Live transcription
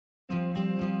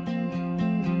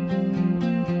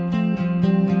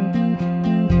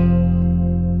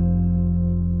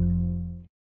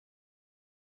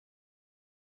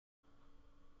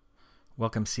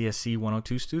Welcome CSC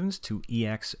 102 students to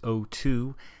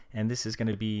EX02, and this is going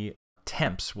to be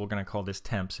temps. We're going to call this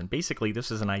temps, and basically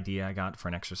this is an idea I got for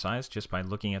an exercise just by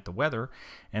looking at the weather,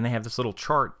 and they have this little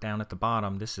chart down at the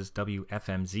bottom. This is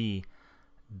WFMZ.com,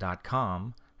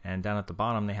 and down at the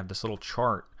bottom they have this little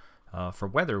chart for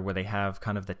weather where they have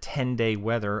kind of the 10-day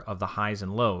weather of the highs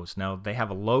and lows. Now they have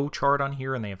a low chart on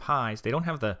here and they have highs. They don't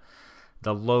have the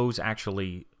lows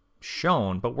actually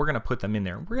shown, but we're going to put them in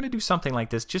there. We're going to do something like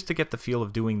this just to get the feel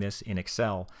of doing this in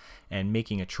Excel and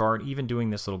making a chart, even doing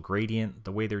this little gradient,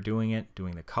 the way they're doing it,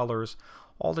 doing the colors,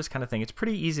 all this kind of thing. It's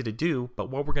pretty easy to do,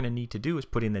 but what we're going to need to do is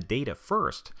put in the data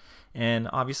first. And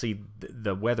obviously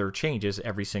the weather changes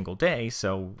every single day,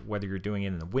 so whether you're doing it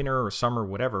in the winter or summer,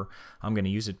 whatever, I'm going to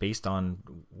use it based on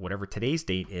whatever today's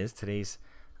date is. Today's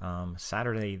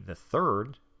Saturday the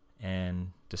 3rd,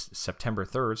 and just September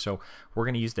 3rd, so we're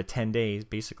going to use the 10 days.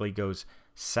 Basically goes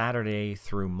Saturday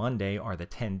through Monday are the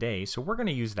 10 days, so we're going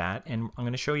to use that, and I'm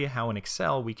going to show you how in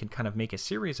Excel we can kind of make a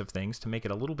series of things to make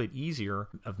it a little bit easier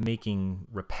of making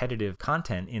repetitive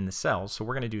content in the cells. So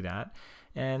we're going to do that,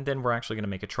 and then we're actually going to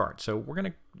make a chart. So we're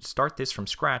going to start this from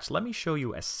scratch. Let me show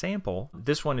you a sample.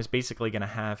 This one is basically going to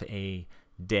have a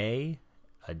day,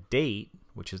 a date,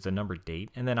 which is the numbered date,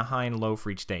 and then a high and low for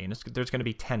each day, and there's going to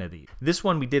be 10 of these. This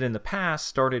one we did in the past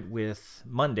started with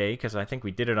Monday, because I think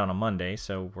we did it on a Monday,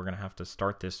 so we're going to have to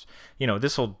start this. You know,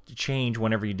 this will change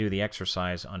whenever you do the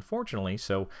exercise, unfortunately,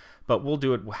 so, but we'll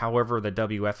do it however the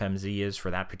WFMZ is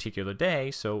for that particular day.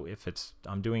 So if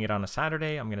I'm doing it on a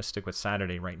Saturday, I'm going to stick with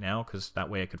Saturday right now, because that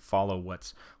way I could follow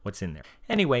what's in there.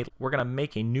 Anyway, we're going to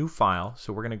make a new file,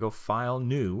 so we're going to go File,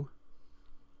 New,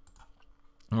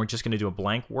 and we're just going to do a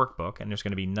blank workbook, and there's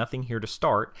going to be nothing here to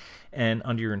start. And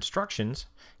under your instructions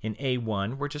in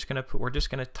A1, we're just going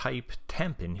to type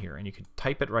temp in here, and you could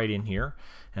type it right in here.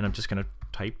 And I'm just going to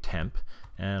type temp,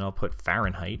 and I'll put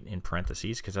Fahrenheit in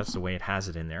parentheses because that's the way it has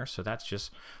it in there. So that's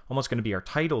just almost going to be our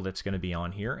title that's going to be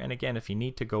on here. And again, if you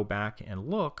need to go back and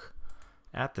look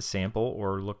at the sample,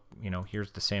 or look, you know,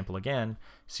 here's the sample again.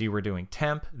 See, we're doing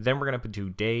temp, then we're going to do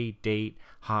day, date,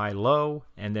 high, low,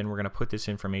 and then we're going to put this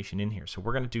information in here. So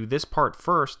we're going to do this part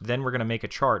first, then we're going to make a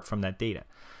chart from that data.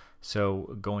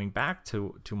 So going back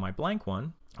to my blank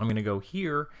one, I'm going to go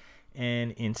here,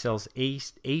 and in cells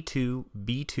A2,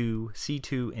 B2,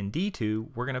 C2, and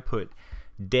D2, we're going to put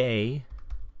day,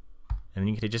 and then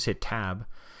you can just hit tab,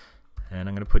 and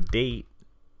I'm going to put date,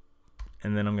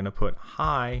 and then I'm going to put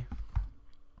high,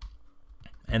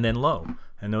 and then low,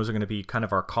 and those are going to be kind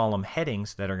of our column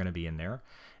headings that are going to be in there.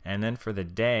 And then for the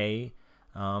day,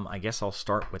 I guess I'll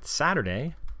start with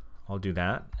Saturday. I'll do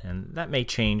that, and that may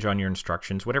change on your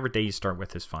instructions. Whatever day you start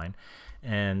with is fine.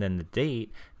 And then the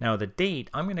date. Now the date,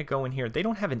 I'm going to go in here. They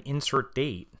don't have an insert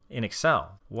date in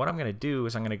Excel. What I'm going to do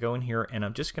is I'm going to go in here, and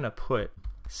I'm just going to put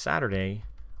Saturday.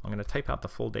 I'm going to type out the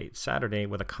full date, Saturday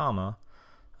with a comma,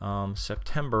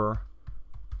 September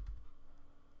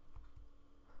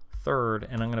 3rd,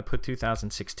 and I'm going to put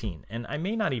 2016. And I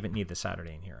may not even need the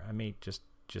Saturday in here. I may just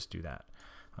do that.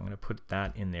 I'm going to put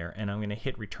that in there, and I'm going to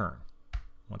hit return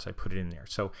once I put it in there.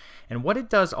 So, and what it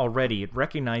does already, it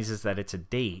recognizes that it's a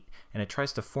date, and it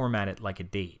tries to format it like a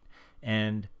date.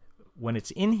 And when it's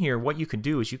in here, what you could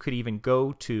do is you could even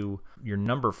go to your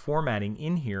number formatting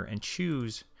in here and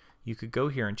choose, you could go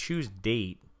here and choose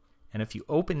date, and if you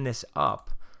open this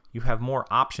up, you have more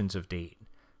options of date.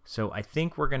 So I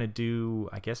think we're going to do,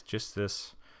 I guess, just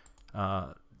this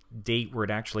date where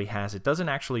it actually has, it doesn't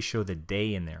actually show the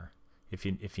day in there. If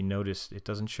you notice, it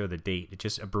doesn't show the date. It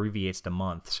just abbreviates the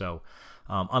month. So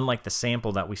unlike the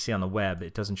sample that we see on the web,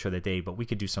 it doesn't show the day, but we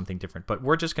could do something different. But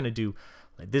we're just going to do,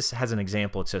 this has an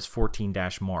example. It says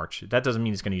 14-March. That doesn't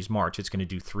mean it's going to use March. It's going to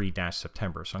do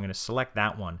 3-September. So I'm going to select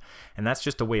that one, and that's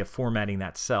just a way of formatting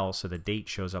that cell so the date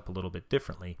shows up a little bit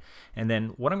differently. And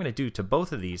then what I'm going to do to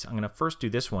both of these, I'm going to first do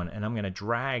this one, and I'm going to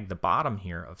drag the bottom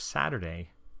here of Saturday,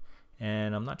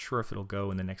 and I'm not sure if it'll go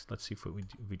in the next, let's see if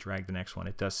we drag the next one.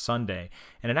 It does Sunday,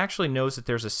 and it actually knows that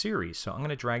there's a series. So I'm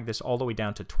going to drag this all the way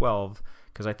down to 12,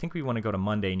 because I think we want to go to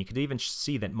Monday, and you could even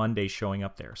see that Monday's showing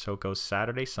up there. So it goes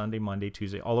Saturday, Sunday, Monday,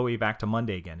 Tuesday, all the way back to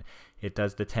Monday again. It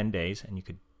does the 10 days, and you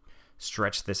could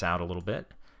stretch this out a little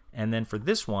bit. And then for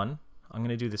this one, I'm going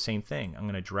to do the same thing. I'm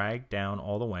going to drag down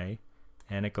all the way,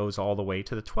 and it goes all the way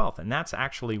to the 12th. And that's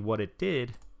actually what it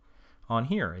did on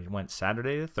here. It went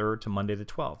Saturday the 3rd to Monday the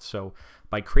 12th. So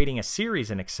by creating a series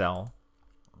in Excel,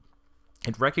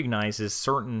 it recognizes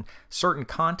certain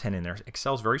content in there.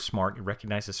 Excel's very smart. It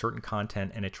recognizes certain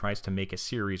content and it tries to make a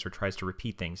series or tries to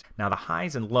repeat things. Now the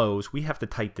highs and lows, we have to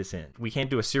type this in. We can't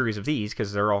do a series of these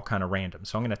because they're all kind of random.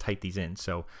 So I'm going to type these in.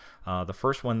 So the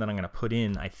first one that I'm going to put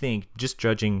in, I think, just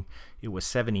judging, it was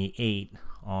 78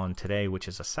 on today, which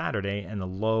is a Saturday, and the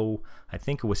low, I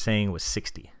think it was saying it was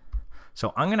 60.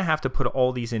 So I'm going to have to put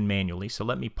all these in manually. So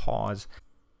let me pause.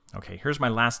 Okay, here's my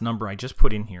last number I just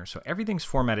put in here. So everything's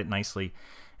formatted nicely.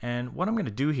 And what I'm going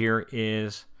to do here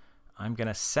is I'm going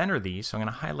to center these. So I'm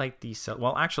going to highlight these cells.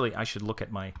 Well, actually, I should look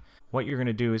at my, what you're going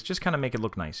to do is just kind of make it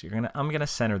look nice. I'm going to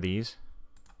center these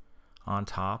on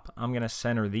top. I'm going to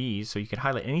center these. So you can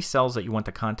highlight any cells that you want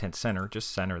the content center,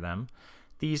 just center them.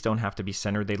 These don't have to be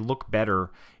centered. They look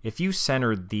better. If you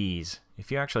centered these,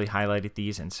 if you actually highlighted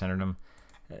these and centered them,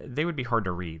 they would be hard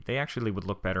to read. They actually would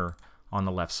look better on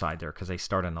the left side there because they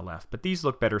start on the left, but these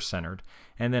look better centered.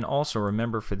 And then also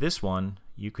remember, for this one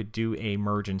you could do a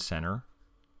merge and center.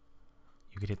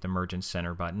 You could hit the merge and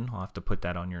center button. I'll have to put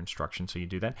that on your instruction so you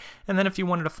do that. And then if you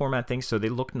wanted to format things so they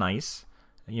look nice,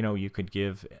 you know, you could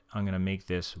give, I'm going to make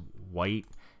this white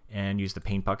and use the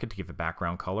paint bucket to give it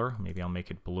background color. Maybe I'll make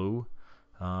it blue.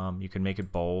 You can make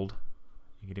it bold.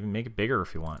 You could even make it bigger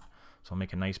if you want. So I'll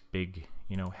make a nice big,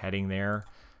 you know, heading there.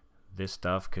 This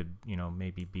stuff could, you know,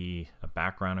 maybe be a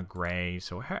background of gray.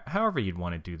 So however you'd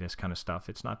want to do this kind of stuff,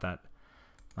 it's not that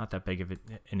big of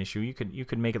an issue. You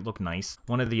could make it look nice.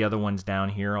 One of the other ones down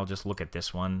here, I'll just look at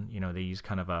this one. You know, they use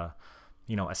kind of a,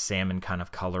 you know, a salmon kind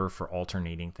of color for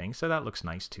alternating things. So that looks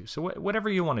nice too. So whatever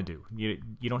you want to do,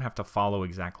 you don't have to follow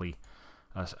exactly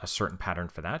a certain pattern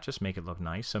for that. Just make it look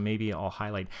nice. So maybe I'll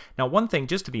highlight. Now, one thing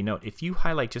just to be note, if you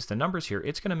highlight just the numbers here,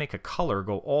 it's going to make a color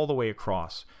go all the way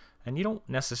across. And you don't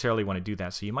necessarily want to do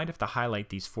that. So you might have to highlight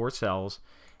these 4 cells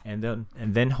and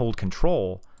then hold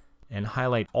Control and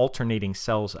highlight alternating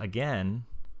cells again.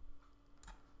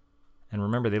 And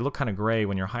remember, they look kind of gray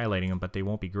when you're highlighting them, but they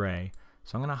won't be gray.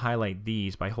 So I'm going to highlight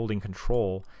these by holding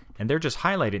Control, and they're just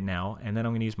highlighted now. And then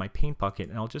I'm going to use my paint bucket,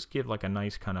 and I'll just give like a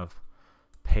nice kind of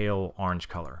pale orange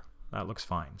color. That looks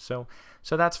fine. So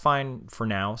that's fine for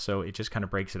now. So it just kind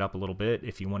of breaks it up a little bit.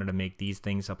 If you wanted to make these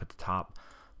things up at the top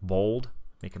bold,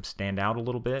 make them stand out a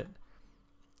little bit,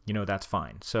 you know, that's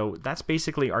fine. So that's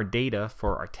basically our data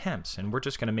for our temps, and we're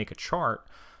just going to make a chart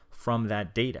from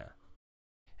that data.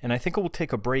 And I think we'll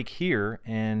take a break here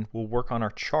and we'll work on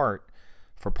our chart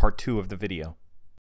for part 2 of the video.